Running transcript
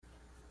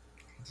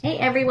Hey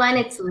everyone,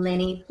 it's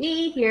Linny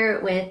B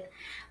here with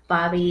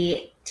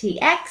Bobby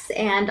TX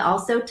and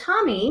also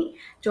Tommie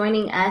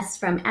joining us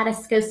from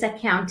Atascosa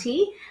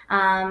County.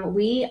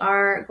 We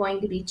are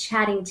going to be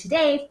chatting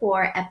today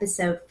for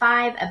episode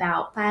 5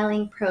 about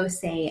filing pro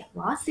se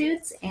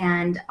lawsuits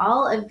and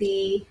all of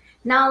the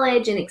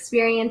knowledge and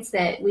experience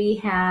that we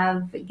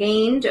have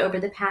gained over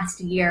the past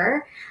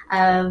year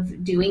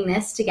of doing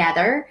this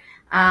together.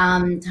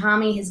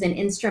 Tommie has been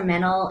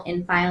instrumental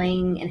in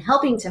filing and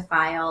helping to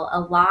file a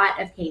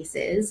lot of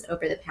cases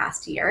over the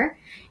past year.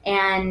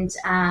 And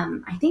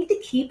I think the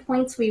key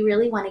points we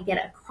really want to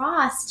get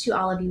across to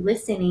all of you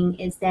listening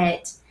is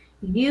that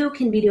you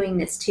can be doing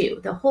this too.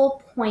 The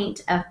whole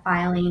point of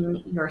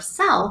filing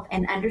yourself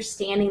and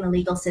understanding the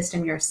legal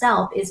system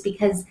yourself is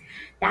because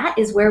that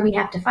is where we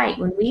have to fight.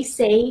 When we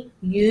say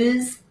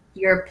use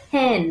your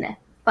pen,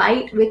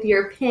 fight with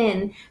your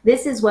pen,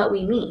 this is what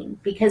we mean,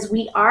 because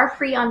we are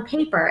free on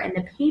paper, and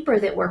the paper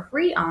that we're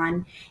free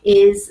on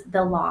is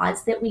the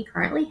laws that we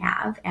currently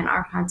have and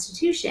our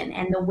Constitution.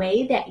 And the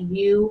way that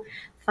you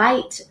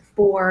fight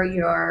for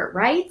your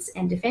rights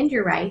and defend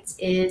your rights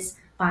is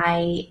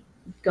by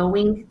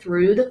going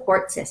through the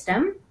court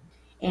system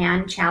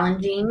and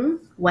challenging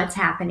what's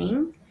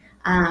happening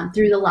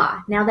through the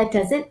law. Now, that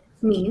doesn't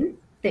mean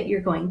that you're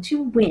going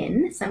to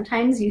win.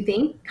 Sometimes you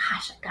think,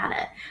 gosh, I've got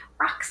a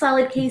rock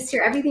solid case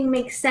here. Everything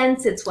makes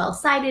sense. It's well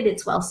cited,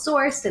 it's well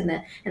sourced, and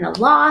the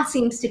law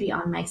seems to be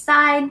on my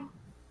side.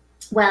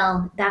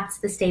 Well, that's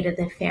the state of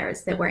the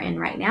affairs that we're in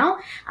right now.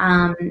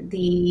 I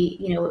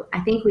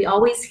think we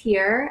always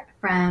hear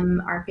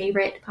from our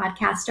favorite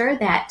podcaster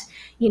that,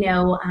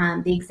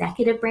 the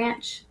executive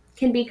branch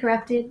can be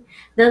corrupted.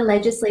 The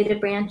legislative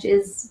branch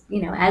is,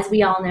 as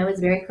we all know, is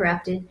very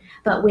corrupted.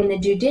 But when the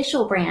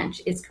judicial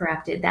branch is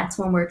corrupted, that's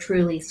when we're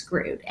truly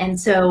screwed. And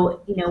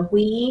so,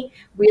 we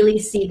really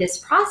see this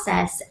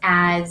process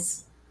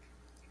as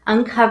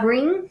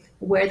uncovering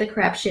where the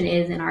corruption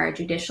is in our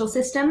judicial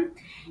system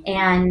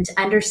and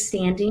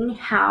understanding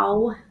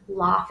how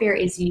lawfare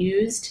is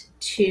used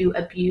to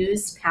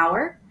abuse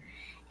power.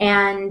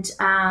 And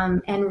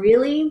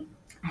really,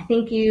 I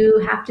think you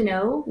have to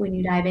know when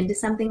you dive into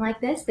something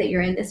like this that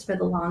you're in this for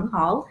the long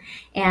haul.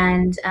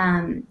 And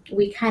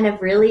we kind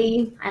of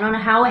really, I don't know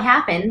how it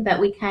happened, but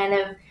we kind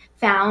of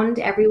found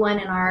everyone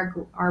in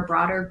our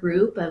broader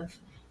group of,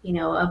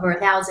 over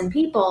 1,000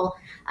 people,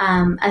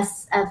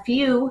 a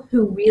few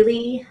who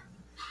really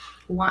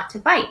want to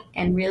fight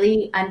and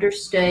really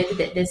understood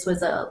that this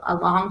was a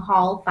long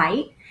haul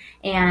fight,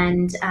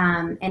 and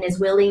is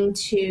willing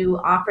to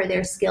offer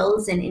their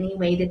skills in any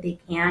way that they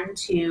can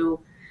to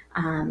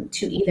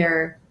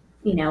either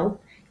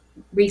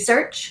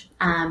research,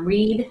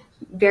 read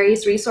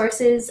various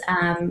resources,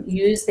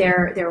 use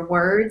their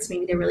words.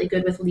 Maybe they're really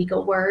good with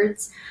legal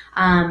words,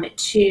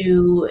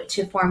 to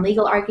form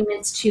legal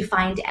arguments, to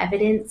find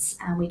evidence.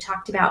 We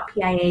talked about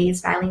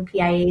PIAs, filing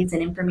PIAs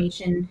and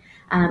information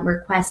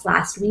requests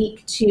last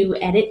week, to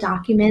edit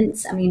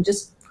documents. I mean,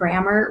 just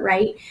grammar,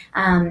 right?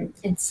 And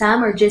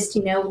some are just,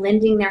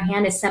 lending their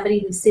hand as somebody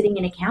who's sitting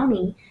in a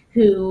county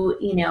who,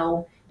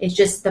 is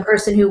just the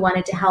person who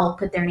wanted to help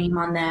put their name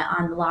on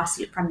the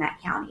lawsuit from that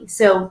county.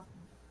 So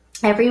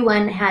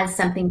everyone has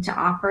something to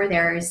offer.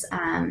 There's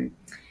quite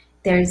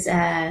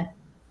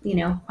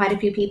a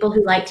few people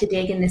who like to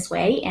dig in this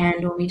way,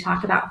 and when we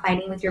talk about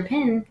fighting with your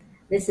pen,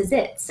 this is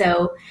it.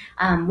 So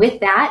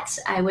with that,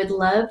 I would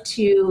love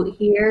to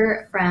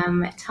hear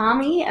from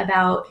Tommie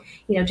about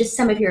just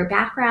some of your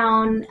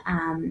background,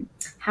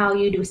 how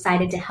you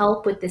decided to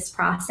help with this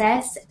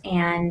process,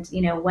 and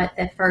what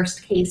the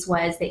first case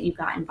was that you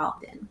got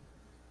involved in.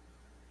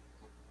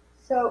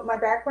 So my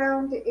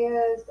background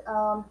is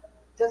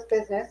just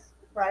business,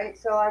 right?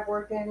 So I've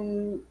worked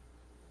in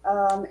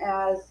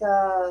as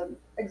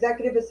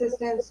executive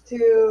assistants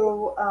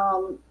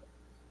to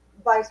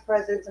vice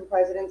presidents and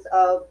presidents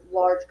of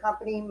large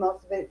company.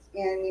 Most of it's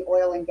in the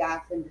oil and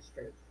gas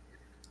industry.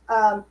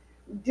 Um,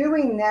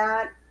 Doing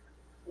that,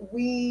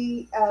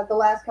 we the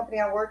last company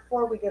I worked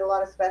for, we did a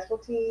lot of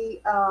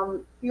specialty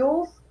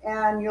fuels,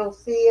 and you'll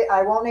see it.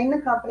 I won't name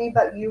the company,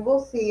 but you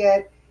will see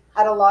it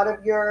at a lot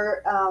of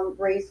your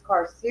race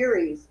car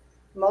series,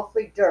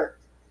 mostly dirt.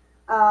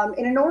 And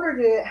in order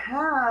to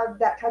have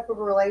that type of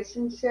a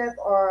relationship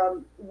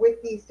or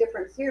with these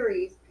different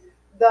series,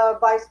 the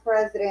vice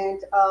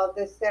president of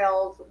the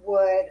sales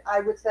I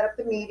would set up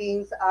the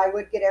meetings, I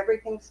would get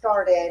everything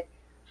started,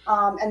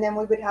 and then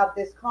we would have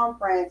this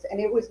conference, and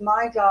it was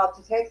my job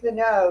to take the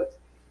notes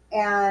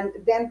and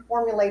then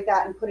formulate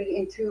that and put it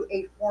into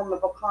a form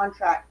of a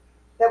contract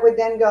that would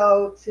then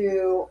go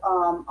to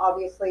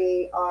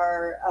obviously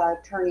our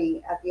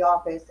attorney at the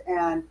office.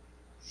 And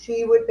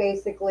she would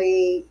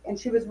basically, and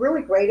she was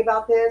really great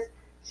about this,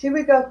 she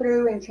would go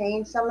through and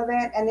change some of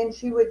it, and then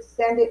she would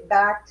send it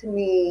back to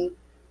me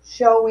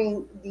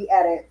showing the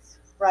edits,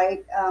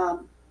 right?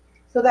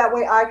 So that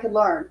way I could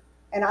learn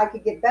and I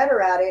could get better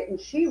at it, and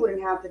she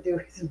wouldn't have to do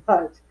as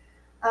much.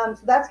 So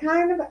that's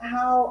kind of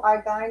how I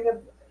kind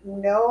of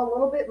know a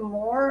little bit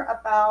more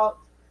about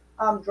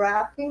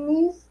drafting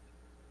these.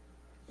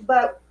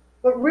 But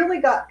What really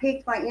got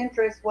piqued my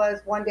interest was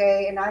one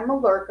day, and I'm a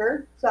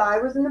lurker, so I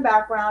was in the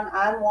background,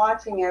 I'm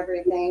watching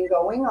everything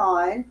going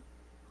on,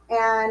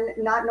 and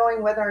not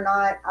knowing whether or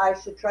not I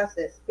should trust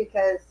this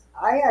because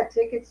I had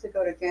tickets to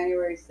go to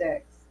January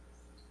 6th.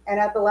 And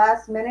at the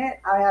last minute,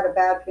 I had a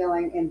bad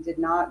feeling and did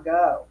not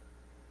go.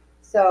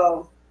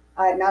 So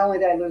I not only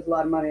did I lose a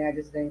lot of money, I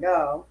just didn't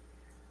go.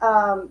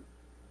 Um,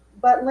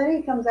 but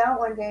Linny comes out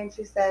one day and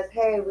she says,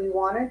 "Hey, we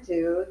want to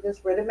do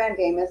this writ of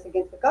mandamus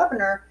against the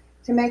governor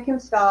to make him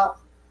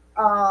stop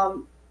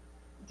um,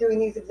 doing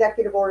these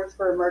executive orders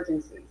for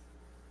emergencies."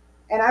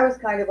 And I was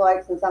kind of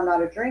like, since I'm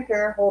not a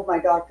drinker, hold my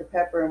Dr.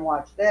 Pepper and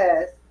watch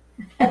this.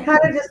 And kind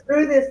of just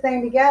threw this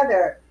thing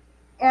together.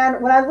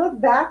 And when I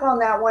look back on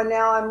that one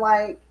now, I'm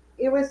like,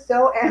 it was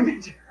so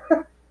amateur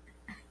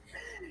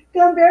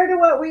compared to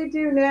what we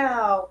do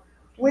now,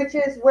 which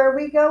is where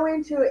we go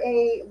into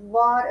a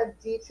lot of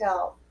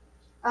detail.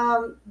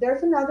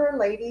 There's another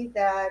lady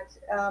that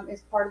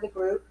is part of the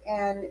group,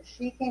 and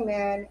she came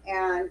in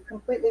and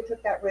completely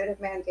took that writ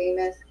of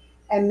mandamus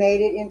and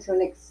made it into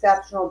an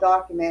exceptional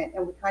document.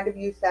 And we kind of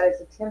use that as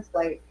a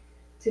template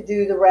to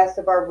do the rest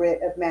of our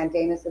writ of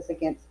mandamuses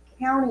against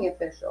county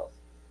officials.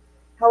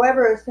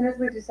 However, as soon as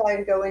we decided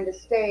to go into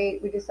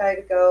state, we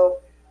decided to go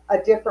a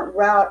different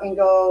route and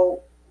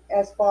go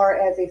as far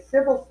as a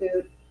civil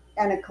suit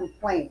and a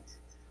complaint,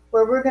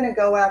 where we're going to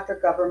go after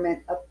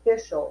government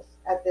officials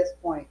at this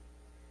point.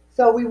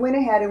 So we went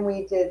ahead and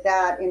we did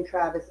that in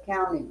Travis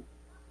County.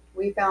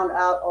 We found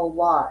out a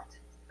lot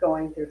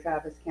going through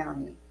Travis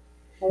County.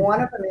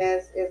 One of them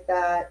is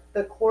that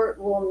the court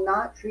will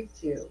not treat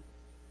you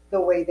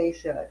the way they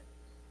should.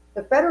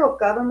 The federal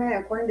government,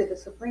 according to the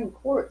Supreme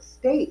Court,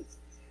 states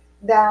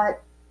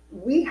that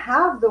we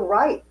have the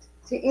right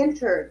to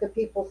enter the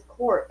people's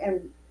court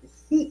and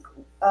seek,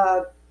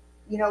 uh,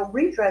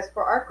 redress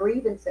for our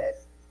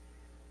grievances.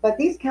 But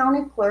these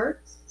county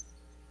clerks,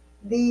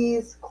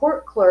 these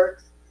court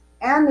clerks,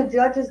 and the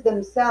judges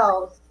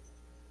themselves,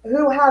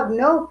 who have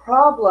no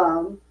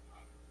problem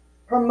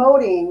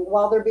promoting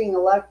while they're being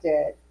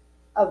elected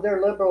of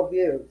their liberal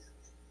views,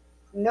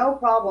 no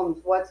problems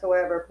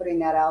whatsoever putting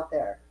that out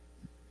there.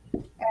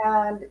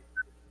 And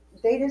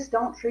they just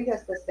don't treat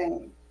us the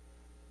same.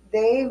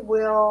 They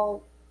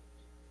will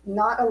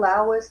not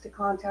allow us to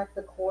contact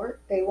the court.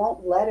 They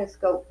won't let us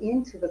go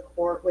into the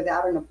court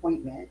without an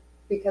appointment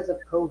because of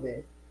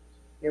COVID.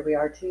 Here we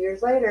are 2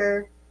 years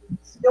later,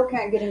 still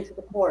can't get into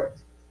the court.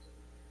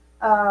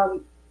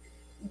 Um,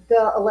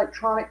 the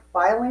electronic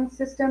filing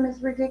system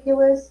is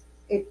ridiculous.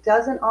 It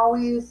doesn't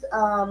always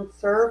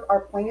serve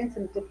our plaintiffs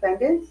and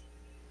defendants.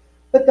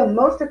 But the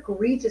most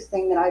egregious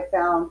thing that I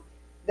found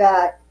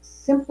that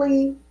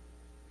simply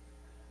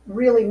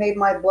really made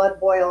my blood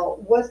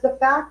boil was the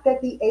fact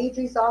that the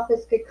AG's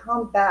office could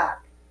come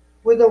back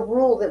with a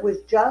rule that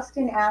was just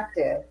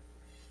enacted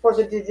for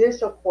the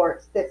judicial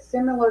courts that's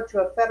similar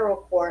to a federal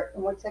court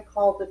in which they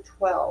call the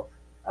 12,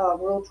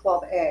 Rule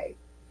 12A,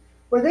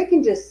 where they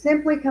can just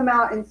simply come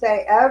out and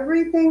say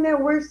everything that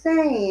we're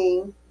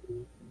saying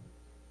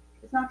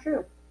is not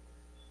true.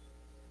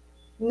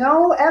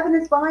 No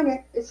evidence behind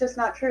it. It's just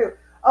not true.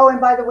 Oh,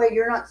 and by the way,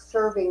 you're not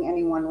serving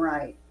anyone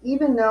right,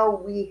 even though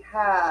we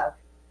have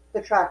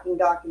the tracking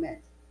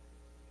documents.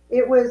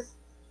 It was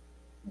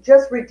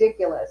just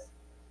ridiculous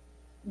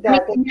I mean,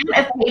 that they. the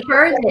amount of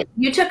paper that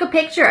you took a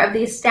picture of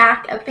these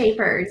stack of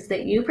papers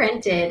that you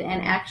printed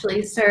and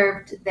actually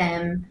served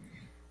them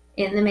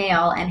in the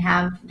mail and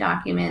have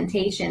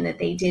documentation that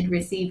they did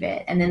receive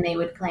it, and then they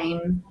would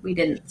claim we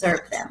didn't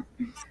serve them.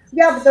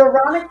 Yeah, but the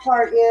ironic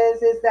part is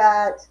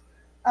that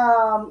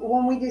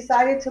when we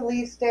decided to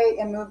leave state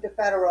and move to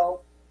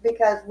federal,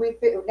 because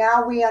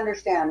now we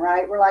understand,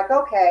 right? We're like,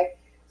 okay,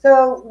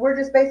 so we're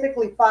just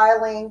basically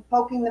filing,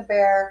 poking the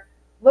bear,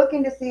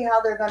 looking to see how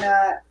they're going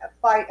to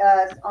fight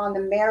us on the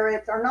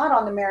merits or not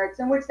on the merits,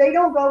 in which they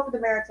don't go for the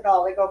merits at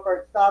all. They go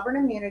for sovereign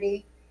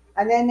immunity,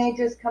 and then they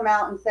just come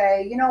out and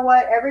say, you know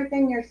what,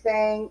 everything you're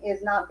saying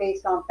is not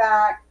based on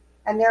fact,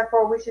 and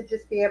therefore we should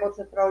just be able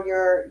to throw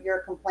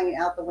your complaint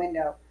out the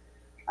window.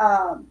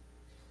 Um,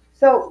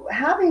 so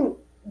having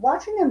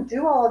watching them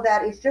do all of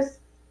that is just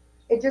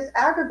it just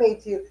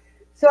aggravates you.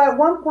 So at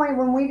one point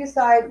when we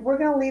decide we're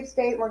going to leave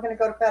state and we're going to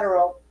go to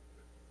federal,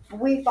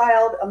 we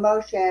filed a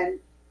motion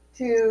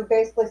to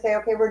basically say,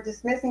 okay, we're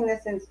dismissing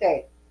this in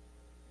state.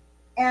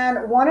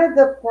 And one of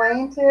the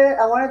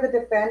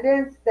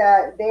defendants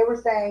that they were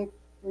saying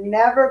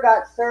never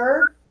got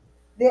served,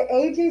 the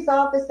AG's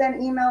office then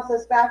emails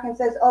us back and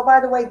says, oh, by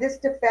the way, this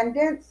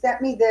defendant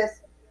sent me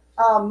this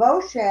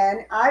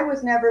motion. I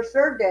was never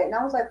served it. And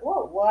I was like,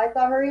 whoa, well, I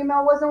thought her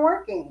email wasn't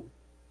working.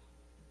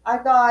 I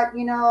thought,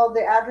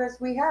 the address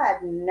we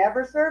had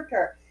never served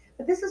her.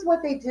 But this is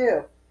what they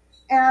do.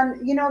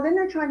 And, then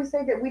they're trying to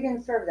say that we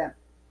didn't serve them.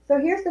 So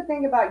here's the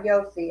thing about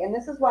Yossi, and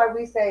this is why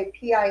we say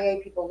PIA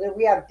people.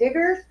 We have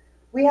diggers,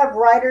 we have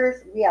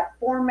writers, we have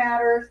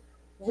formatters,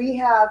 we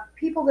have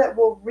people that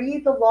will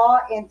read the law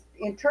and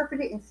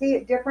interpret it and see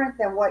it different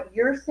than what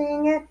you're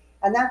seeing it,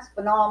 and that's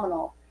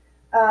phenomenal.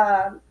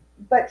 Um,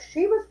 but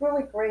she was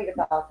really great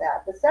about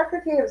that. The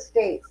Secretary of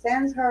State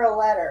sends her a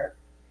letter,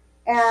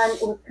 and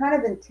it was kind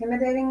of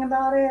intimidating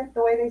about it,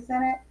 the way they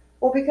sent it.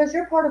 Well, because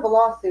you're part of a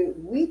lawsuit,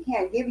 we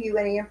can't give you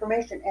any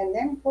information, and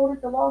then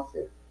quoted the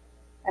lawsuit.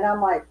 And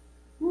I'm like,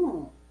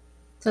 hmm,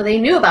 So they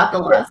knew about the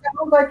it laws.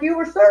 sounds like you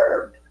were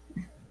served.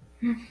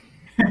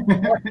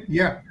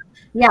 Yeah.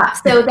 Yeah,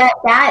 so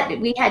that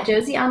we had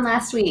Josie on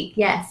last week.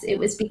 Yes, it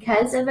was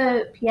because of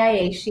a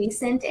PIA she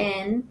sent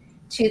in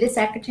to the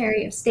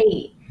Secretary of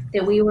State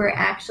that we were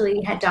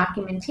actually had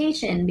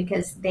documentation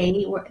because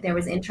there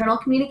was internal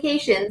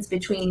communications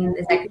between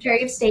the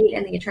Secretary of State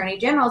and the Attorney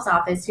General's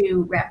office,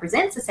 who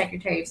represents the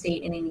Secretary of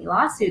State in any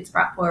lawsuits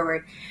brought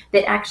forward,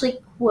 that actually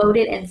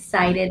quoted and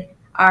cited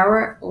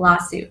our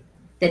lawsuit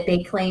that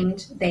they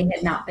claimed they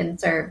had not been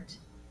served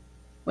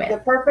with. The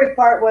perfect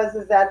part was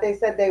is that they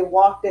said they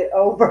walked it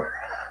over.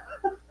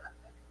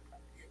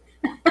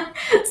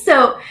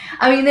 So,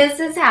 I mean, this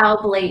is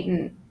how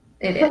blatant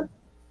it is.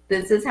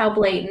 This is how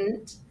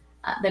blatant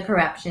the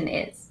corruption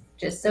is.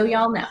 Just so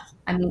y'all know.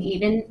 I mean,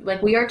 even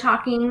like we are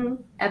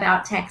talking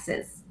about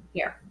Texas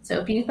here. So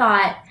if you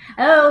thought,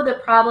 oh, the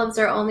problems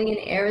are only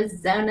in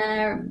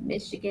Arizona or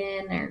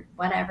Michigan or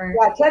whatever,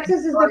 Yeah,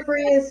 Texas is the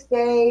freest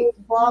state,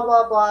 blah,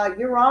 blah, blah.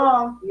 You're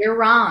wrong. you're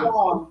wrong.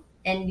 Wrong.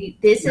 And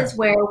this Yeah. is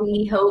where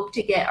we hope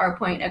to get our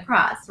point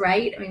across,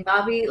 right? I mean,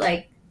 Bobby,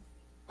 like,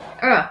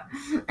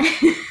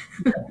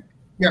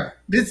 Yeah,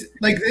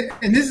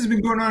 and this has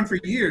been going on for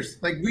years.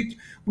 Like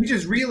we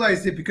just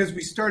realized it because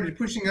we started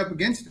pushing up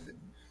against it,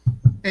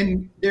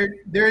 and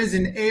there is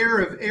an air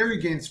of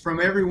arrogance from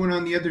everyone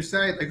on the other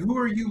side. Like, who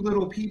are you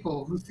little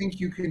people who think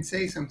you can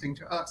say something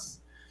to us?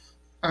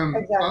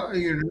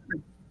 Exactly. You know,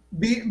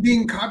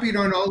 being copied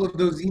on all of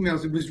those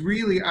emails, it was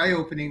really eye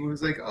opening. It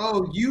was like,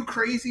 oh, you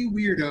crazy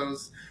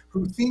weirdos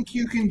who think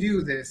you can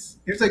do this.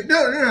 It's like,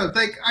 no.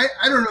 Like,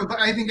 I don't know,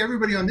 but I think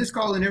everybody on this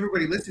call and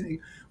everybody listening,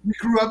 we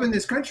grew up in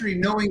this country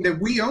knowing that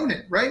we own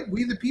it, right?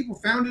 We, the people,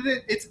 founded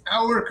it. It's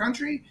our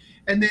country.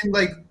 And then,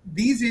 like,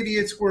 these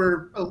idiots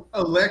were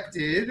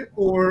elected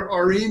or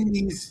are in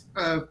these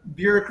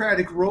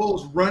bureaucratic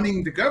roles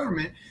running the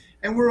government.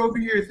 And we're over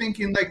here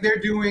thinking like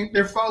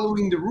they're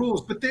following the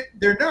rules, but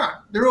they're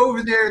not. They're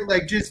over there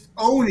like just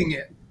owning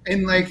it.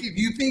 And like, if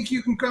you think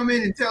you can come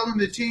in and tell them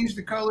to change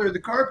the color of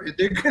the carpet,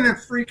 they're gonna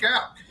freak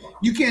out.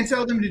 You can't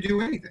tell them to do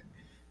anything.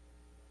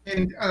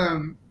 And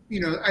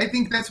I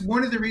think that's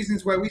one of the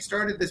reasons why we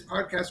started this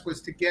podcast,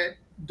 was to get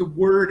the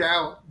word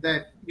out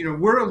that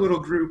we're a little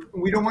group,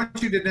 and we don't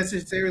want you to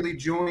necessarily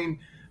join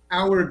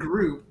our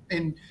group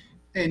and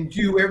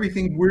do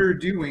everything we're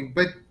doing,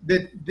 but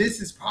that this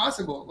is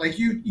possible. Like,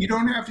 you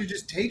don't have to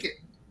just take it.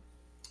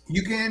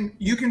 You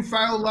can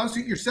file a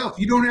lawsuit yourself.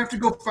 You don't have to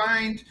go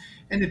find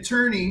an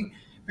attorney,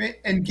 right,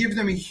 and give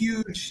them a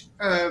huge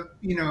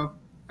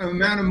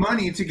amount of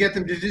money to get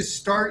them to just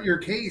start your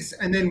case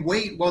and then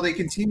wait while they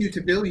continue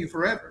to bill you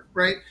forever,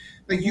 right?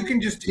 Like, you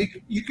can just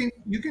take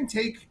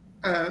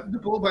the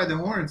bull by the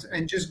horns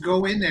and just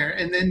go in there,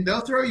 and then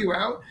they'll throw you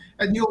out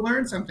and you'll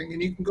learn something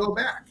and you can go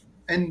back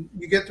and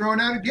you get thrown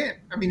out again.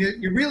 I mean,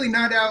 you're really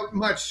not out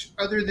much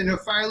other than a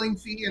filing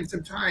fee and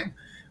some time,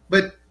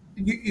 but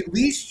at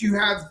least you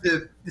have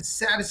the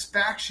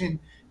satisfaction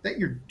that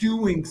you're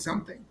doing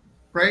something,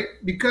 right?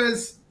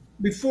 Because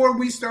before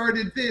we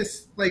started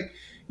this, like,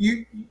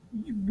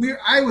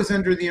 I was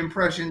under the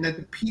impression that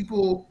the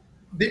people,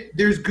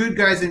 there's good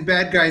guys and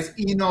bad guys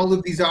in all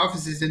of these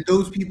offices, and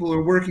those people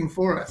are working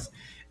for us.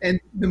 And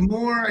the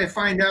more I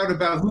find out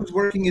about who's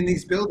working in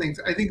these buildings,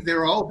 I think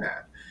they're all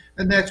bad.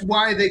 And that's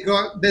why they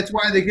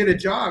get a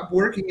job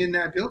working in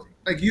that building.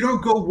 Like, you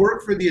don't go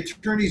work for the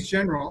attorneys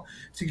general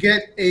to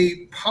get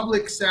a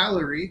public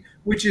salary,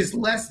 which is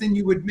less than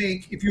you would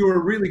make if you were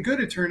a really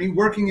good attorney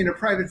working in a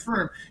private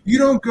firm. You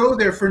don't go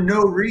there for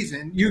no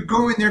reason. You're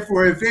going there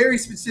for a very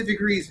specific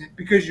reason,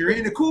 because you're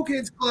in a cool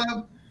kids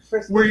club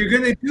where you're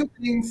going to do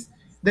things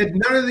that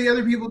none of the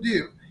other people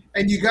do.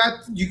 And you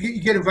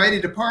get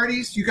invited to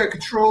parties. You got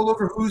control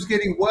over who's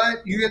getting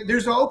what.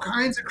 There's all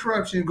kinds of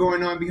corruption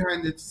going on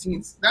behind the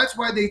scenes. That's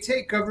why they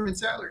take government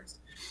salaries.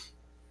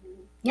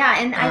 Yeah,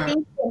 and I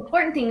think the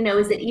important thing to know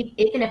is that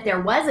even if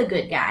there was a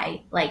good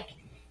guy, like,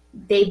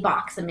 they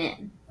box him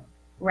in,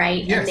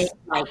 right? Yes. And they,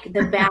 like,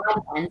 the bad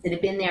ones that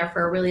have been there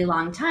for a really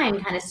long time,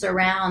 kind of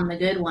surround the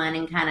good one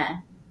and kind of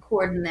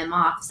cordon them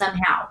off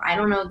somehow. I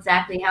don't know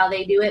exactly how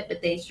they do it,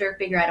 but they sure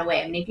figure out a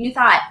way. I mean, if you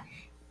thought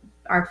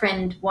our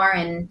friend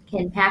Warren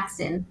Ken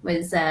Paxton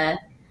was a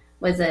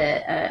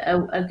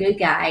good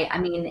guy, I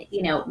mean,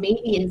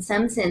 maybe in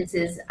some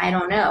senses, I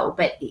don't know,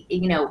 but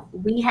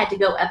we had to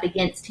go up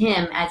against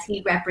him as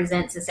he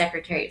represents the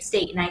Secretary of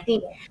State. And I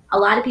think a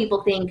lot of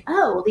people think,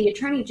 oh, well, the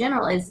Attorney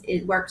General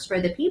works for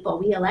the people.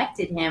 We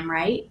elected him,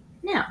 right?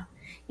 No.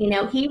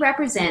 He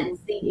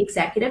represents the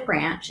executive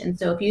branch. And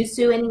so if you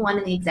sue anyone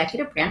in the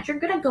executive branch, you're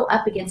going to go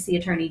up against the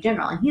Attorney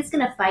General, and he's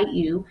going to fight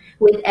you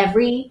with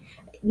every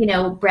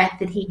breath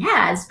that he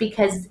has,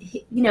 because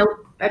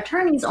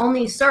attorneys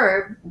only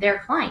serve their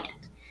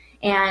client.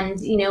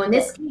 And in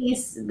this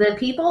case, the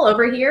people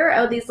over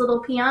here, these little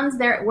peons,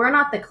 we're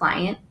not the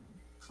client,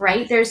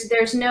 right?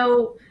 There's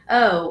no,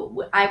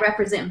 oh, I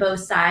represent both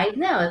sides.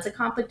 No, it's a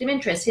conflict of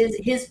interest.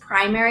 His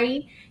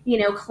primary,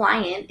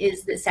 client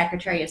is the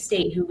Secretary of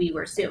State who we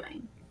were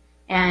suing.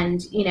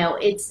 And,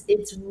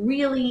 it's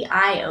really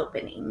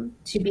eye-opening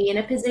to be in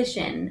a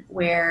position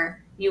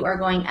where you are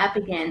going up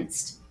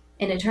against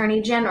an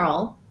attorney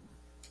general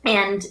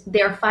and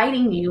they're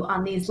fighting you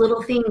on these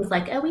little things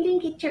like, oh, we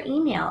didn't get your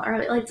email, or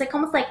it's like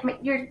almost like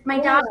my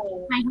dog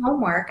did my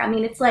homework. I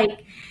mean, it's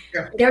like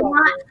Yeah. they're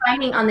not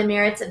fighting on the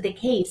merits of the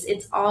case.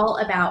 It's all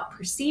about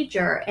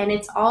procedure, and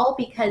it's all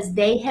because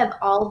they have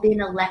all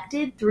been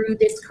elected through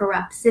this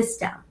corrupt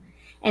system.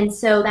 And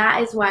so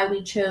that is why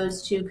we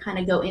chose to kind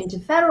of go into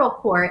federal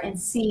court and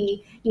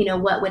see,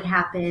 what would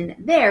happen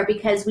there,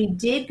 because we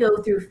did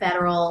go through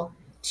federal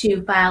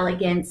to file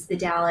against the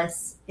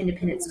Dallas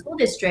Independent School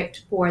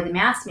District for the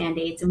mask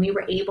mandates. And we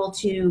were able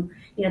to,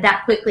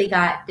 that quickly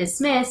got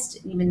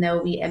dismissed, even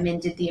though we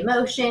amended the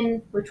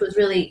motion, which was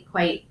really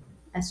quite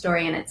a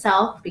story in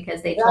itself,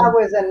 because they told that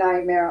was a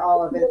nightmare,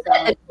 all of it.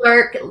 the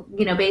clerk,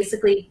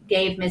 basically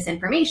gave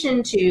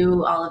misinformation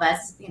to all of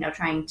us,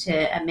 trying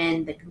to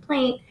amend the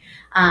complaint.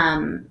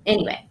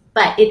 Anyway,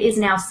 but it is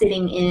now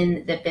sitting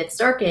in the Fifth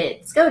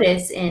Circuit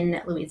SCOTUS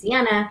in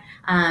Louisiana,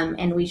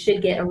 and we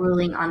should get a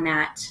ruling on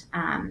that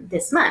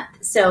this month.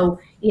 So,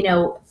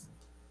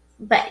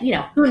 but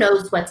who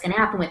knows what's going to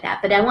happen with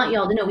that. But I want you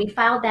all to know we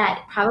filed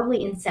that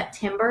probably in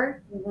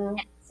September. Mm-hmm.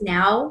 It's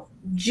now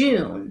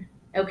June.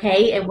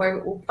 Okay, and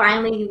we're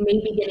finally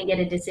maybe going to get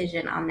a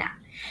decision on that.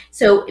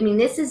 So, I mean,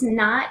 this is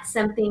not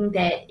something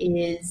that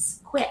is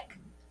quick,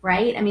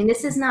 right? I mean,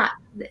 this is not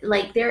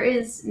like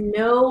this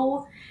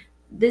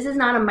is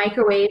not a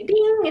microwave,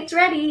 ding, it's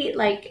ready,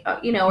 like,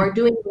 or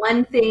doing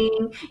one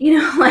thing,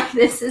 like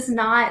this is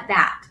not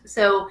that.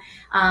 So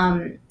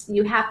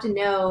you have to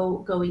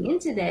know going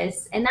into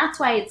this, and that's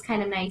why it's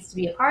kind of nice to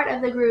be a part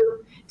of the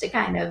group, to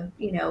kind of,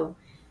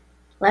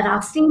 let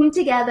off steam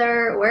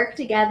together, work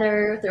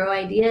together, throw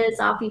ideas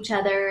off each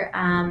other.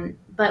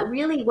 But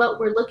really what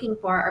we're looking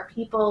for are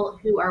people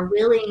who are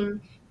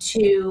willing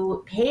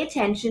to pay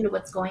attention to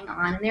what's going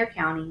on in their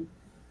county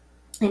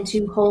and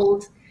to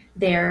hold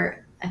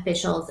their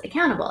officials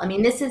accountable. I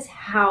mean, this is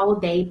how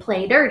they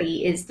play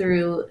dirty, is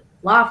through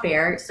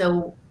lawfare.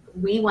 So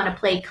we want to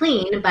play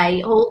clean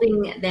by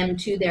holding them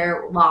to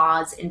their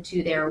laws and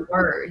to their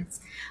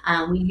words.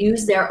 We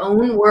use their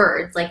own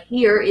words, like,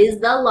 here is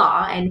the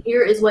law and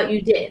here is what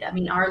you did. I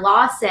mean, our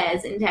law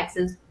says in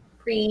Texas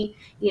pre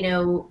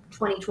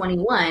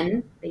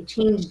 2021, they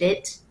changed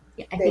it.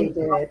 I think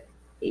They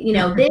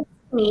did. This,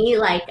 me,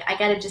 like, I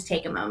got to just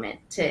take a moment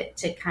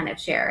to kind of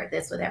share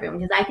this with everyone,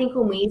 because I think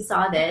when we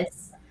saw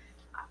this,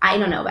 I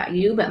don't know about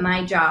you, but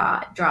my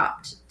jaw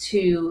dropped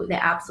to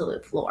the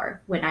absolute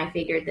floor when I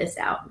figured this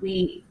out.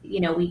 We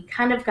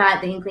kind of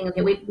got the inkling,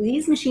 okay,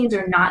 these machines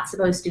are not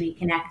supposed to be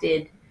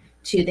connected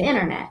to the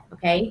internet,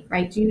 okay,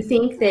 right? Do you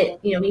think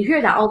that, you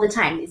hear that all the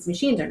time, these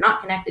machines are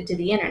not connected to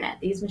the internet,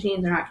 these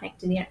machines are not connected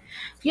to the internet.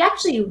 If you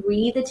actually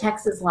read the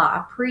Texas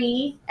law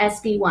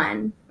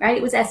pre-SB1, right,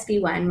 it was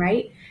SB1,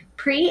 right?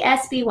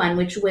 Pre-SB1,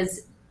 which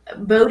was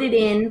voted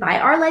in by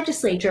our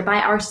legislature, by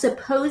our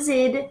supposed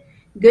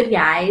good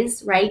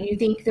guys, right? You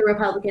think the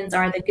Republicans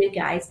are the good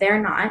guys. They're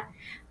not.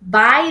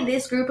 By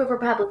this group of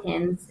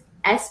Republicans,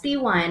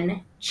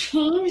 SB1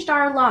 changed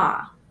our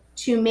law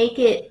to make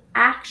it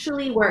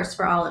actually worse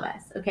for all of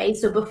us. Okay,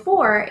 so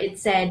before it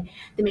said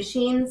the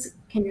machines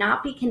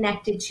cannot be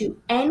connected to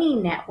any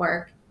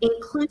network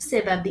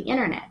inclusive of the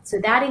internet. So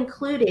that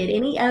included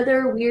any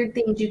other weird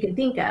things you can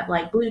think of,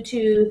 like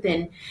Bluetooth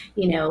and,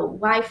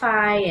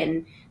 Wi-Fi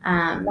and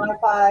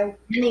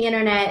the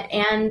internet,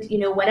 and,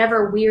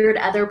 whatever weird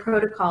other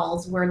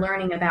protocols we're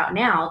learning about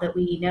now that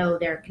we know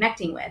they're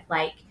connecting with,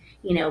 like,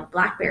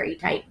 BlackBerry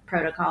type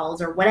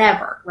protocols or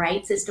whatever,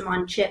 right? System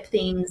on chip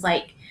things,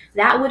 like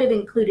that would have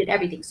included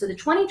everything. So the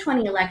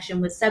 2020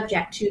 election was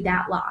subject to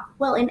that law.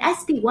 Well, in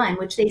SB1,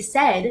 which they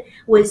said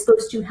was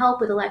supposed to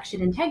help with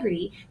election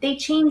integrity, they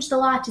changed the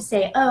law to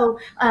say,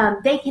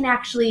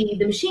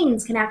 the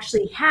machines can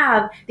actually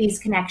have these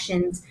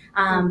connections,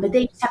 but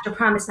they just have to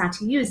promise not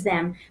to use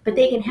them, but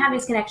they can have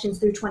these connections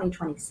through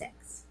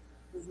 2026.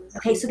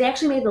 Okay, so they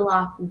actually made the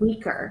law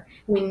weaker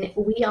when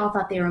we all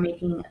thought they were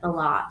making the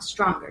law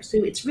stronger.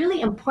 So it's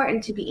really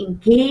important to be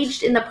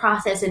engaged in the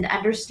process and to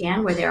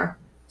understand where they're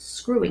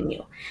screwing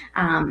you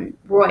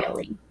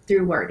royally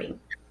through wording.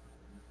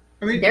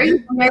 I mean, they're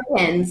using their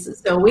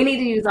pins, so we need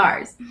to use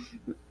ours.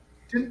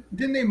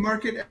 Didn't they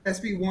market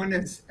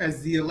SB1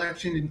 as the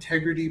election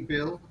integrity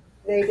bill?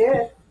 They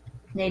did.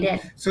 They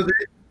did. So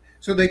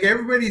like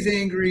everybody's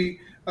angry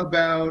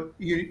about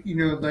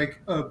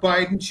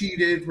Biden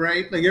cheated,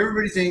 right? Like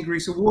everybody's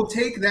angry, so we'll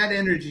take that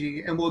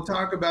energy and we'll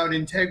talk about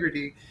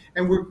integrity,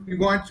 and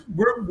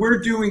we're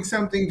doing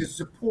something to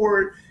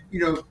support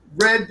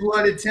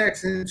red-blooded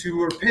Texans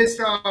who are pissed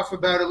off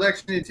about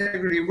election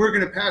integrity, and we're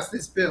going to pass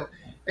this bill.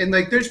 And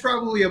like there's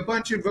probably a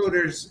bunch of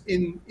voters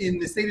in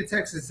the state of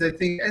Texas that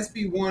think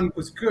SB1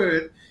 was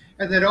good,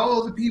 and that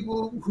all the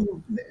people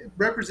who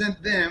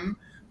represent them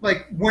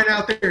like went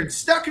out there and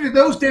stuck it to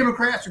those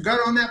Democrats who got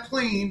on that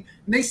plane,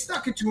 and they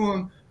stuck it to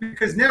them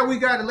because now we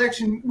got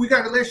election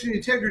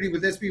integrity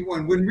with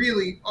SB1, when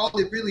really all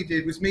it really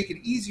did was make it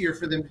easier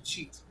for them to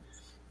cheat.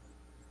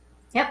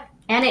 Yep.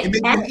 And it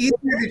made it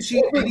easier to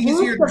cheat and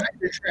easier to hide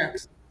their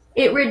tracks.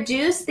 It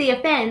reduced the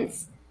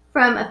offense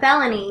from a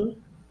felony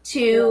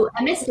to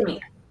a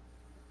misdemeanor.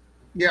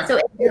 Yeah. So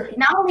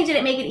not only did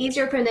it make it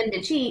easier for them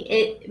to cheat,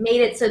 it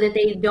made it so that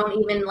they don't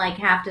even like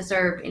have to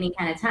serve any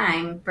kind of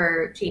time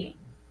for cheating.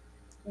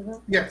 Mm-hmm.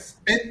 Yes,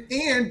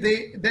 and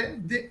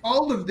they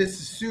all of this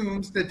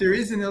assumes that there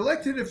is an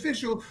elected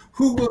official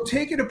who will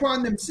take it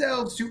upon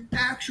themselves to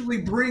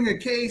actually bring a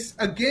case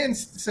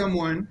against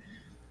someone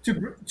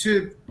to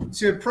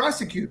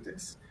prosecute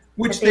this,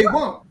 which they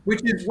won't,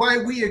 which is why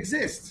we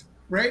exist,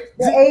 right?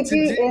 The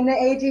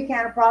AG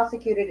can't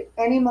prosecute it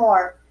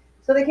anymore.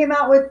 So they came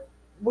out with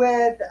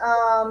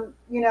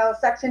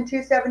Section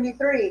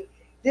 273.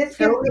 This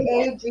gives the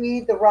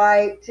AG the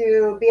right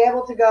to be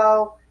able to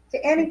go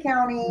to any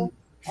county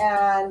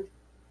and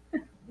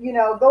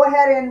go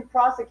ahead and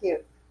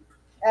prosecute.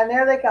 And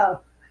there they come.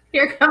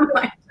 Here come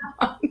my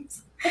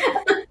dogs.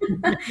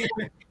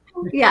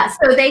 Yeah,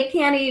 so they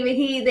can't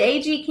even. The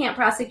AG can't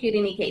prosecute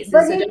any cases.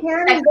 But so he can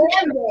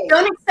investigate.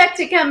 Don't expect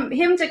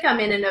him to come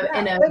in a.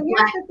 But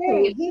here's the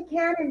thing: he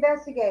can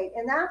investigate,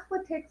 and that's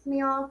what ticks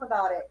me off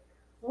about it.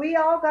 We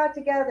all got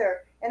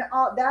together, and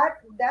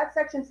that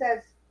section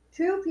says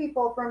 2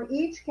 people from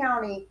each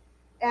county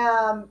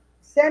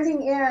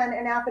sending in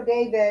an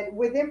affidavit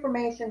with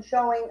information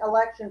showing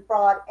election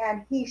fraud,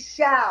 and he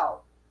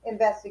shall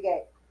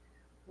investigate.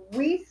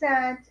 We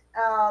sent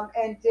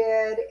and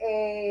did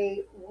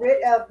a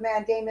writ of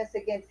mandamus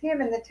against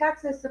him in the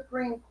Texas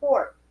Supreme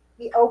Court.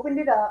 He opened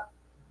it up,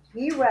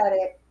 he read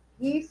it,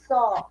 he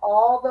saw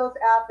all those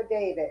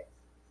affidavits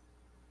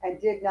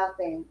and did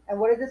nothing. And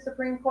what did the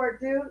Supreme Court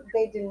do?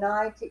 They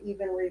denied to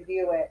even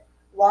review it.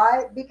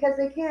 Why? Because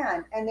they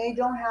can, and they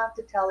don't have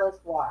to tell us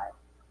why.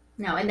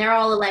 No, and they're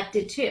all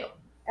elected too.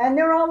 And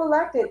they're all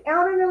elected.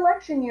 On an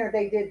election year,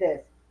 they did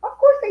this. Of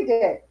course they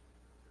did.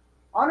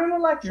 On an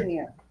election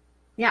year.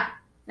 Yeah,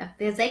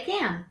 because they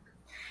can.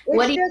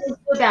 What are you going to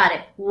do about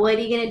it? What are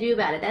you going to do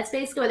about it? That's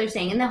basically what they're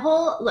saying. And the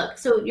whole look.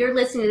 So you're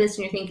listening to this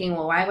and you're thinking,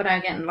 well, why would I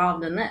get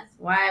involved in this?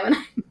 Why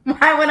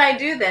would I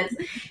do this?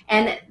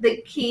 And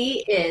the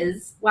key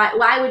is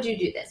why would you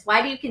do this?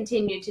 Why do you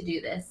continue to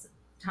do this,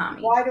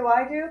 Tommie? Why do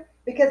I do?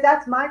 Because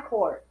that's my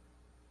court,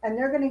 and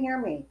they're going to hear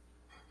me.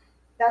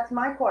 That's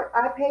my court.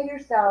 I pay your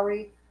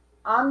salary.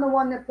 I'm the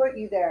one that put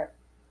you there.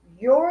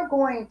 You're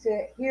going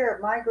to hear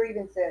my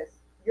grievances.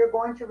 You're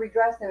going to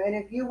redress them. And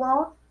if you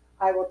won't,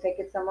 I will take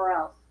it somewhere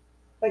else.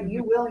 But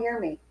you will hear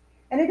me.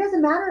 And it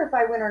doesn't matter if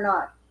I win or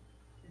not.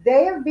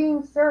 They are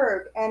being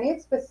served, and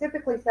it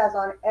specifically says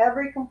on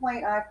every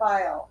complaint I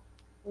file,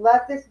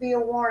 let this be a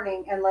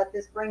warning and let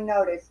this bring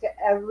notice to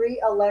every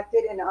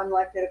elected and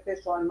unelected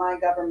official in my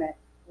government.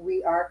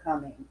 We are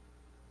coming.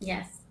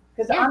 Yes.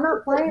 Because I'm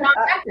not playing.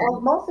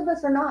 Most of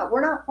us are not.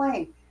 We're not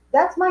playing.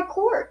 That's my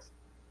court.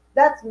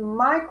 That's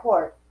my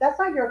court. That's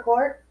not your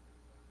court.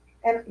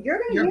 And you're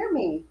going to hear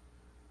me.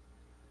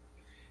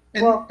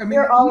 And, well,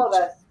 hear all of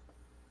us.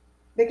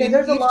 Because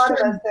there's a lot of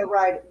us that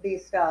write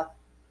these stuff.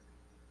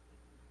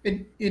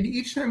 And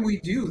each time we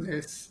do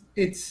this,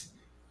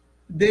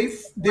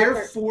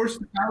 they're forced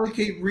to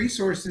allocate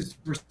resources to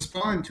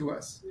respond to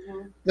us.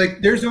 Mm-hmm.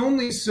 Like there's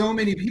only so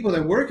many people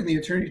that work in the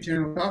Attorney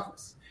General's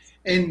office.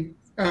 And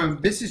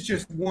this is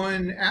just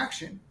one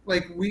action.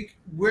 Like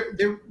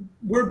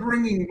we're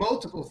bringing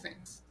multiple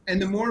things, and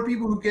the more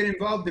people who get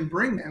involved and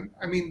bring them,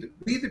 I mean,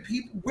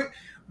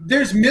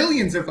 there's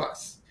millions of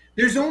us.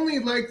 There's only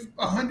like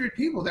 100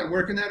 people that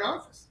work in that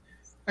office.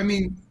 I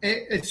mean,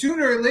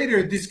 sooner or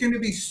later, this is going to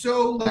be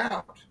so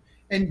loud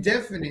and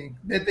deafening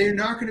that they're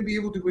not going to be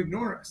able to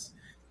ignore us.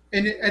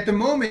 And at the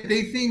moment,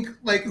 they think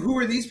like, who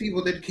are these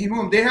people that came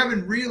home? They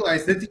haven't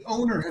realized that the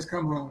owner has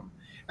come home,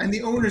 and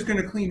the owner's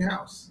going to clean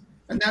house.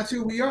 And that's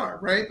who we are,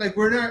 right? Like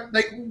we're not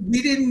like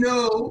we didn't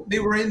know they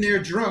were in there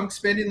drunk,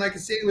 spending like a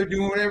sailor,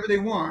 doing whatever they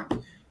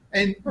want.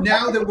 And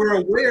now that we're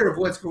aware of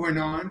what's going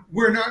on,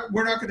 we're not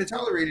going to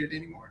tolerate it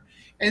anymore.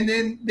 And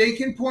then they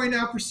can point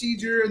out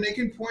procedure and they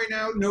can point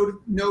out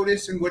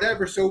notice and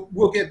whatever. So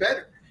we'll get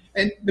better.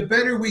 And the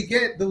better we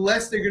get, the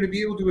less they're going to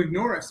be able to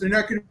ignore us. They're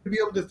not going to be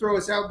able to throw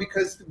us out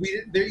because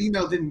their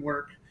email didn't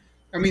work.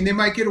 I mean, they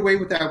might get away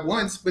with that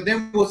once, but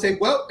then we'll say,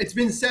 well, it's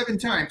been 7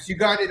 times. You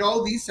got it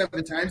all these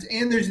 7 times.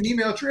 And there's an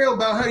email trail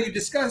about how you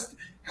discussed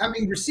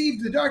having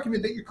received the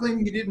document that you're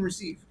claiming you didn't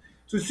receive.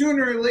 So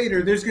sooner or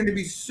later, there's going to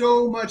be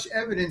so much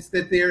evidence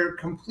that they're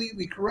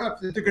completely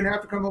corrupt that they're going to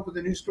have to come up with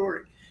a new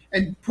story.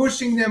 And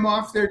pushing them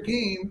off their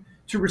game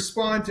to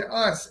respond to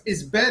us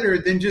is better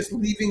than just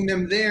leaving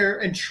them there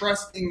and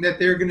trusting that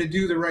they're going to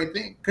do the right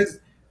thing, because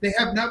they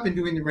have not been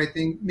doing the right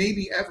thing,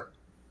 maybe ever.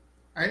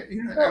 I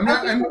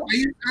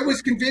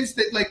was convinced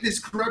that like this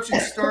corruption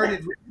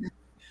started,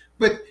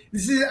 but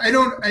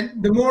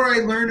the more I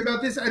learn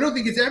about this, I don't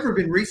think it's ever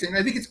been recent.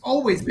 I think it's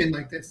always been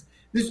like this.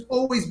 There's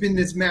always been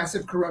this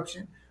massive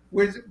corruption,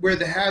 where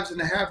the haves and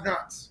the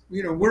have-nots.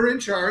 We're in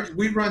charge.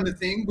 We run the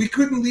thing. We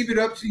couldn't leave it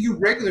up to you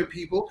regular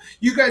people.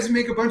 You guys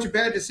make a bunch of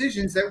bad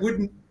decisions that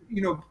wouldn't,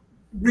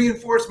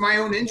 reinforce my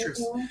own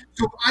interests. Mhm.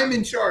 So I'm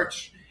in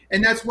charge.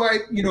 And that's why,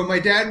 my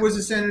dad was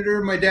a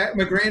senator, my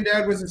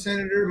granddad was a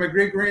senator, my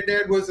great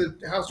granddad was a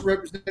House of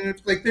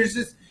Representatives. Like there's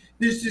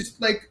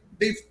just like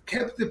they've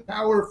kept the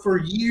power for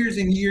years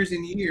and years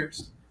and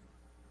years.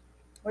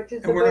 Which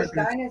is And the we're Bush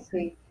not gonna.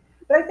 dynasty.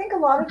 But I think a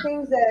lot of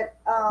things that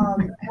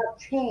have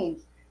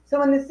changed.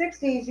 So in the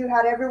 60s, you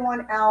had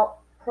everyone out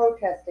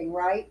protesting,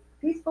 right?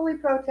 Peacefully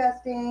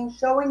protesting,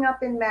 showing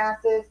up in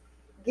masses,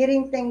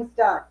 getting things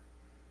done.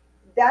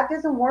 That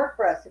doesn't work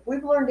for us. If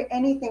we've learned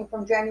anything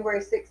from January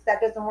 6th, that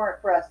doesn't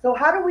work for us. So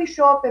how do we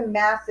show up in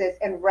masses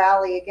and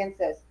rally against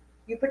this?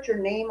 You put your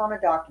name on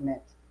a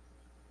document.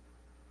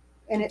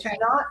 And That's right.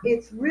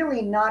 it's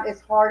really not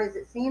as hard as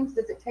it seems.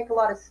 Does it take a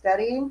lot of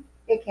studying?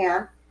 It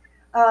can.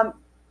 Um,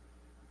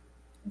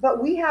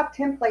 but we have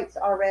templates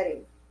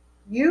already.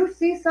 You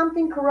see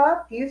something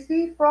corrupt, you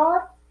see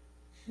fraud,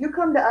 you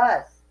come to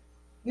us.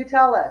 You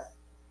tell us.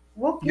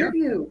 We'll Yeah. give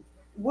you,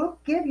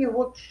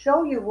 we'll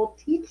show you, we'll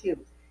teach you.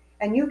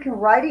 And you can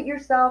write it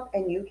yourself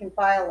and you can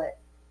file it.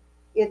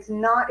 It's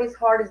not as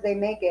hard as they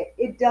make it.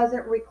 It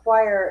doesn't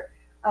require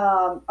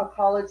a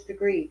college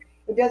degree.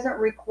 It doesn't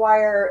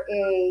require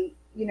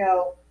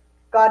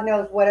God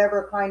knows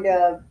whatever kind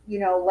of,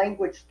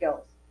 language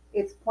skills.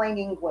 It's plain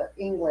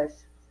English.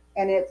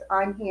 And it's,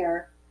 I'm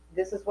here.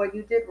 This is what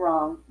you did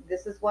wrong.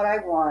 This is what I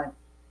want.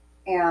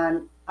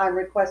 And I'm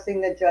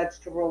requesting the judge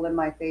to rule in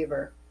my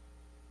favor.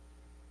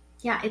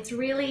 Yeah, it's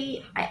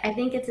really, I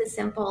think it's as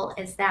simple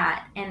as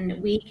that.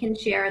 And we can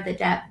share the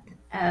depth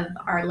of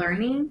our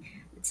learning.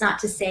 It's not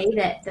to say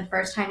that the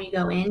first time you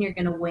go in, you're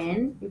going to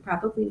win. You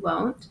probably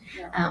won't.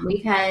 Yeah.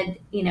 We've had,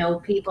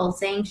 people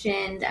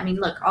sanctioned. I mean,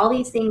 look, all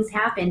these things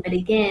happen. But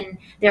again,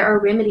 there are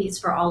remedies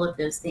for all of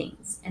those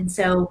things. And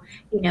so,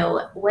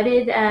 what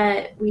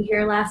did we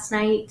hear last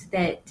night?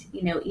 That,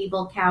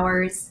 evil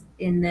cowers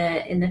in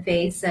the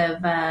face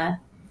of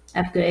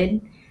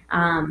good.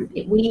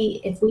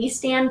 If we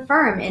stand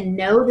firm and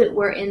know that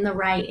we're in the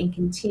right and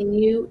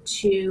continue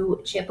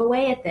to chip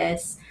away at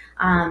this,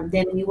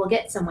 then we will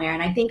get somewhere.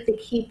 And I think the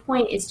key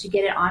point is to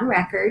get it on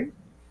record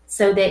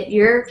so that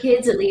your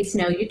kids at least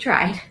know you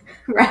tried,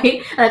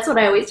 right? That's what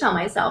I always tell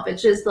myself.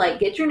 It's just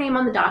like, get your name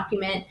on the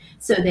document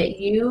so that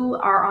you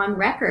are on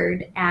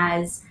record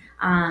as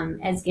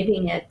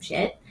giving a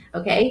shit.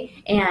 Okay.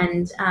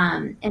 And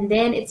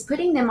then it's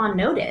putting them on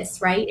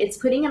notice, right? It's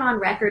putting it on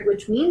record,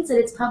 which means that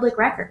it's public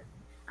record.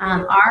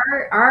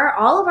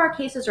 All of our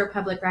cases are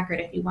public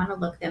record. If you want to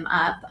look them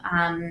up,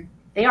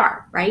 they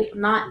are, right. I'm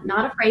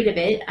not afraid of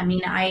it. I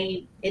mean,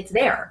 it's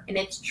there and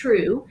it's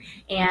true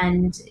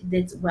and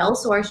it's well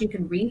sourced. You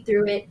can read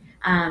through it.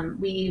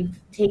 We've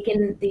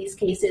taken these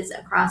cases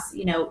across,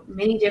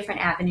 many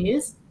different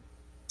avenues,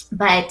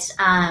 but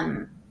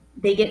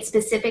they get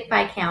specific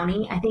by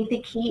county. I think the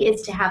key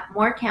is to have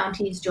more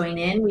counties join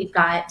in. We've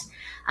got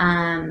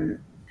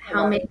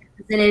how many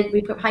represented?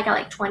 We've probably got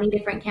like 20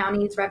 different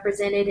counties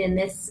represented in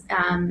this.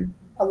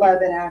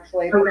 11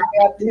 actually. We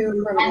have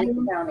 2 from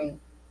Lincoln County.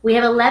 We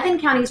have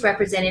 11 counties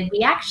represented.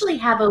 We actually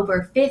have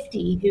over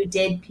 50 who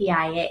did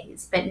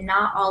PIAs, but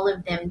not all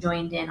of them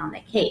joined in on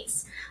the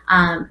case.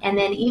 And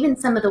then even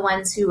some of the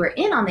ones who are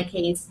in on the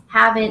case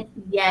haven't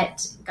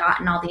yet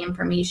gotten all the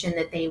information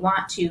that they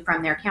want to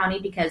from their county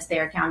because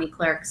their county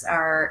clerks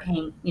are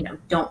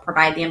don't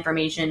provide the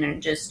information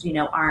and just,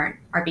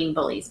 are being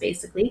bullies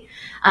basically.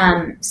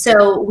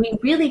 So we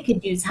really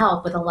could use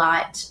help with a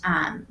lot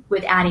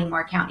with adding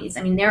more counties.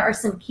 I mean, there are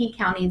some key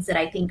counties that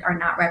I think are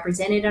not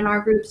represented in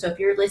our group. So if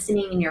you're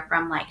listening and you're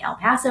from like El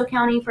Paso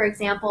County, for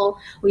example,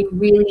 we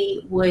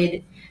really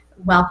would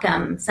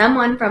welcome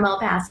someone from El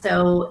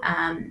Paso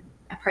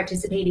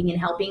participating and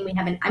helping.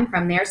 I'm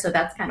from there, so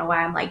that's kind of why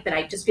I'm like that.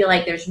 I just feel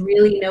like there's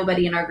really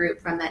nobody in our group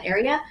from that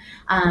area.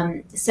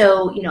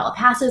 So, El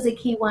Paso is a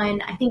key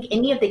one. I think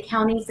any of the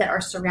counties that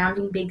are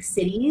surrounding big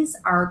cities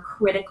are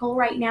critical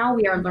right now.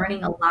 We are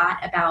learning a lot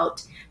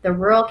about the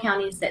rural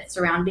counties that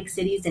surround big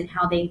cities and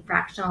how they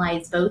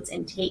fractionalize votes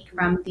and take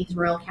from these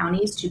rural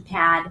counties to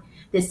pad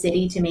the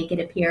city to make it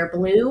appear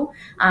blue.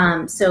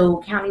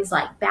 So counties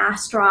like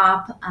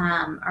Bastrop,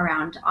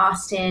 around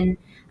Austin,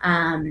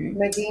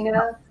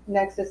 Medina,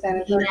 next to San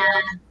Antonio.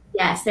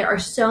 Yes, there are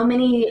so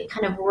many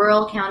kind of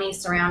rural counties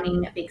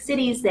surrounding big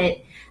cities that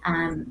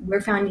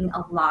we're finding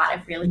a lot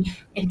of really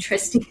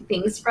interesting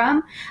things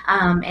from,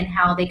 and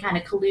how they kind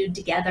of collude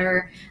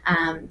together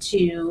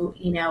to,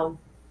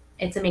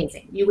 it's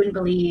amazing. You wouldn't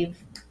believe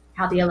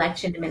how the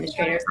election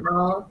administrators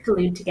all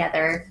collude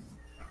together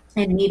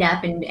and meet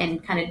up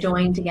and kind of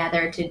join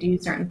together to do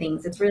certain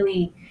things. It's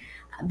really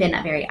been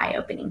very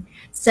eye-opening.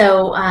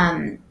 So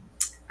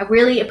I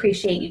really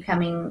appreciate you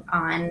coming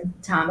on,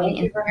 Tommie.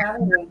 Thank you for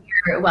having me.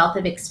 Your wealth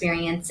of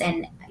experience.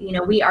 And,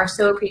 we are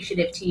so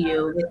appreciative to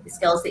you with the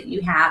skills that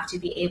you have to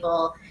be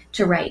able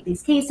to write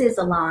these cases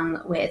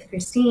along with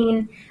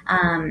Christine.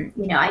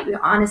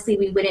 Honestly,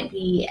 we wouldn't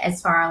be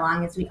as far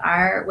along as we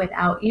are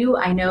without you.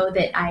 I know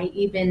that I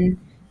even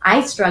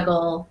I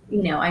struggle,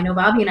 I know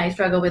Bobby and I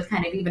struggle with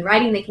kind of even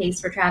writing the case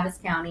for Travis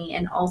County,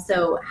 and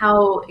also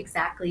how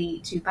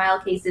exactly to file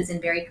cases in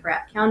very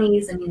corrupt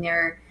counties. I mean,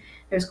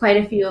 there's quite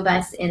a few of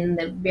us in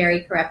the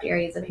very corrupt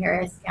areas of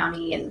Harris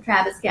County and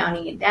Travis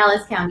County and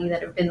Dallas County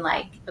that have been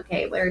like,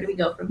 okay, where do we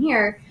go from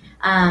here?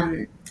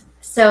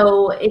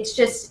 So it's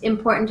just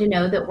important to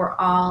know that we're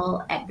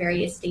all at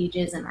various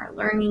stages in our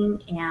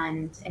learning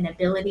and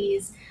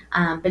abilities,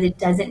 but it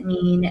doesn't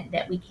mean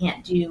that we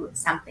can't do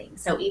something.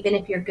 So even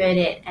if you're good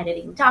at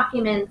editing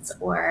documents,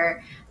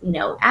 or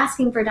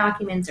asking for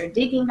documents, or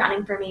digging on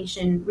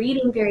information,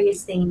 reading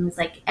various things,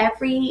 like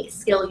every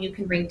skill you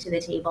can bring to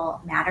the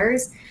table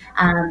matters,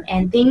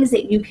 and things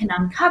that you can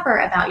uncover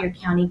about your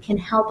county can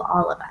help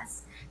all of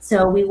us.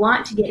 So we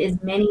want to get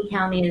as many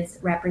counties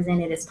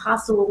represented as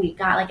possible. We've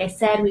got, like I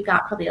said, we've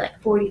got probably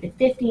like 40 to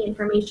 50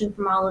 information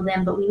from all of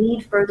them, but we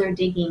need further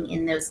digging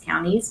in those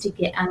counties to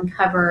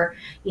uncover,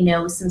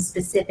 some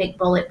specific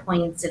bullet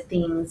points of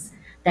things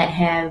that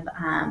have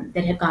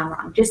gone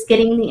wrong. Just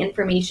getting the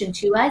information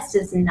to us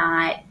does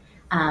not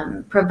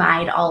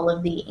provide all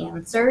of the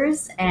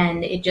answers,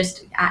 and it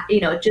just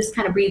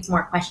kind of breeds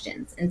more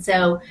questions. And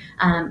so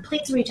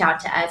please reach out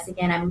to us.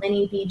 Again, I'm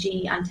Linny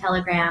BG on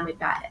Telegram. We've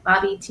got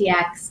Bobby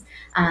TX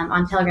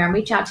on Telegram.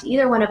 Reach out to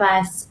either one of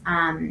us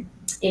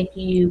if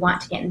you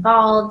want to get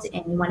involved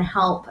and you want to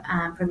help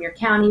from your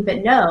county.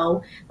 But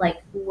no, like,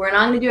 we're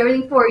not going to do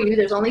everything for you.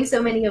 There's only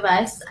so many of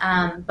us,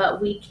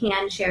 but we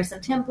can share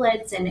some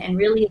templates, and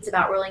really it's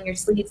about rolling your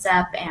sleeves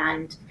up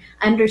and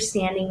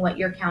understanding what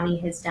your county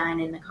has done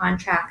and the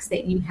contracts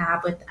that you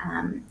have with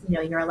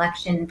your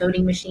election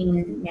voting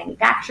machine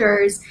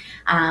manufacturers,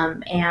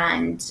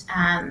 and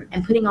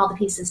putting all the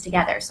pieces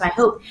together. So I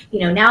hope,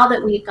 now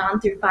that we've gone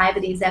through 5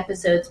 of these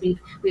episodes,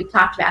 we've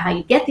talked about how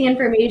you get the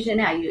information,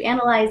 how you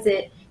analyze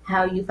it,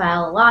 how you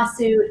file a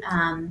lawsuit.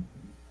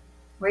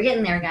 We're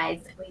getting there,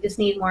 guys. We just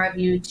need more of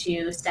you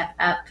to step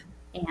up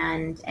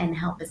and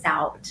help us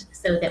out,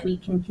 so that we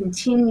can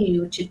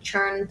continue to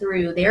churn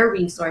through their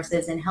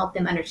resources and help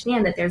them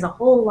understand that there's a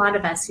whole lot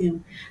of us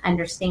who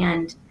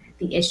understand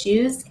the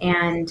issues,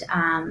 and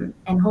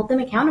hold them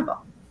accountable.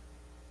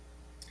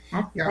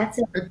 That's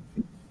it.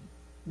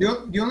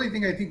 The only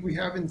thing I think we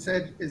haven't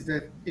said is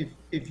that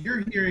if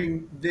you're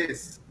hearing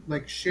this,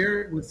 like,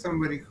 share it with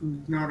somebody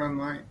who's not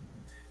online.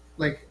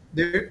 Like,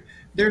 the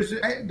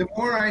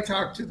more I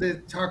talk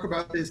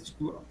about this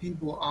to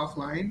people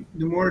offline,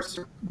 the more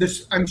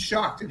I'm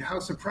shocked at how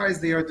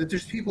surprised they are that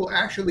there's people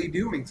actually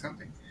doing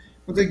something.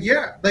 It's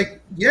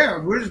like,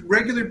 we're just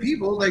regular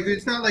people. Like,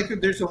 it's not like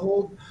there's a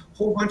whole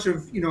bunch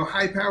of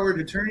high-powered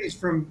attorneys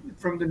from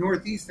the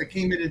Northeast that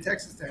came into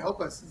Texas to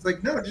help us. It's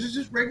like, no,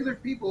 just regular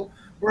people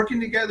working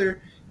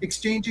together,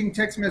 exchanging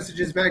text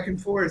messages back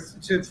and forth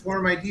to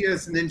form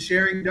ideas, and then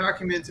sharing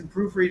documents and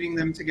proofreading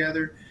them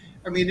together.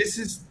 I mean, this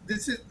is.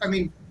 I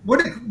mean,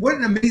 what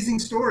an amazing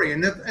story,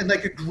 and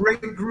like a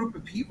great group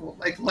of people,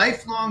 like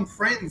lifelong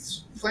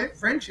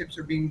friendships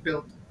are being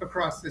built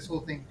across this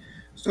whole thing.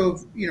 So,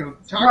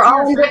 we're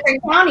all in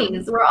different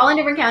counties. We're all in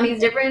different counties,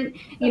 different,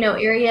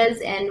 areas,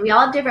 and we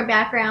all have different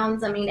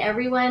backgrounds. I mean,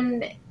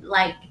 everyone,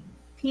 like,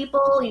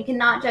 people, you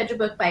cannot judge a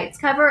book by its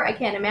cover. I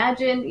can't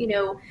imagine,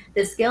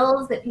 the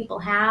skills that people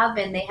have,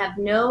 and they have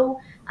no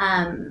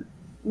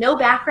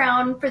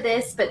background for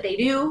this, but they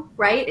do,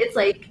 right? It's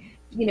like,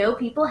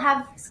 people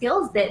have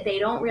skills that they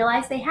don't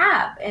realize they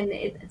have, and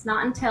it's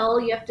not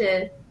until you have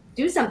to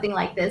do something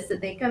like this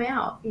that they come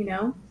out.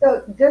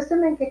 So just to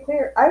make it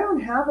clear, I don't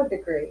have a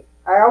degree.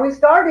 I always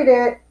started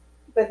it,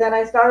 but then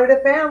I started a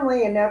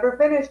family and never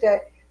finished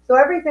it. So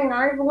everything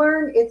I've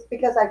learned, it's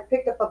because I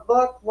picked up a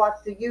book,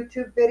 watched a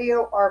YouTube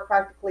video, or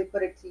practically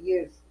put it to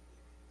use.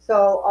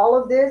 So all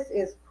of this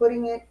is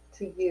putting it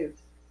to use.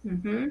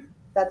 Mm-hmm.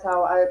 That's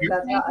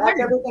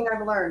everything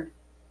I've learned.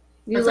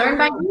 You learn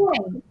by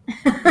doing.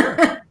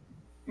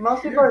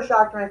 Most people are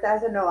shocked when I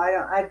said, no,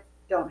 I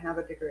don't have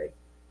a degree.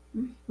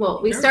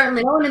 Well,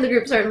 certainly, no one in the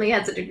group certainly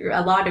has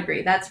a law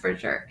degree. That's for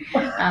sure.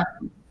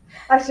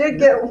 I should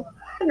get one,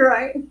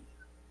 right?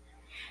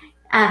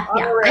 I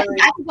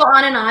could go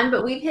on and on,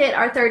 but we've hit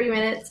our 30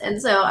 minutes, and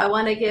so I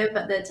want to give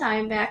the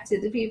time back to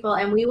the people,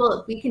 and we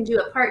can do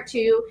a part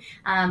 2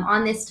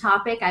 on this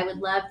topic. I would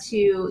love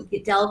to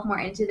delve more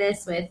into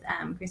this with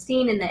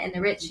Christine and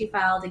the writ she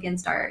filed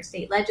against our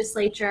state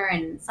legislature,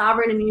 and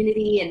sovereign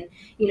immunity,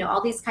 and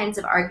all these kinds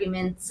of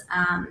arguments.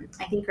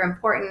 I think are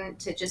important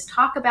to just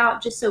talk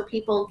about, just so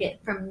people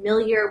get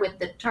familiar with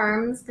the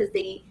terms, because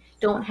they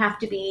don't have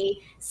to be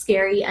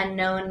scary,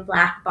 unknown,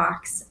 black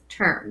box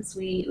terms.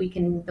 We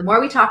can, the more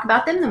we talk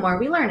about them, the more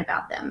we learn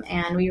about them.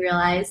 And we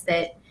realize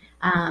that,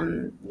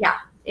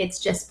 it's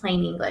just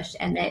plain English,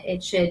 and that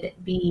it should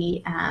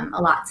be a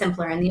lot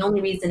simpler. And the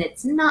only reason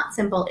it's not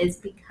simple is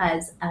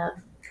because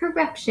of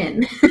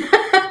corruption.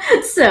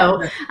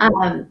 So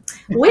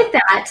with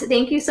that,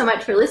 thank you so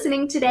much for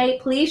listening today.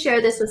 Please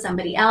share this with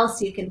somebody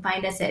else. You can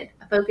find us at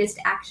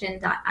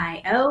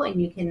focusedaction.io,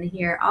 and you can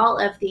hear all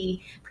of the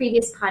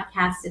previous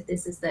podcasts. If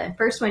this is the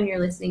first one you're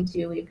listening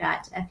to, we've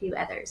got a few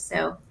others.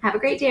 So have a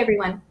great day,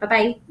 everyone.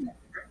 Bye-bye.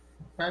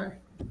 Bye.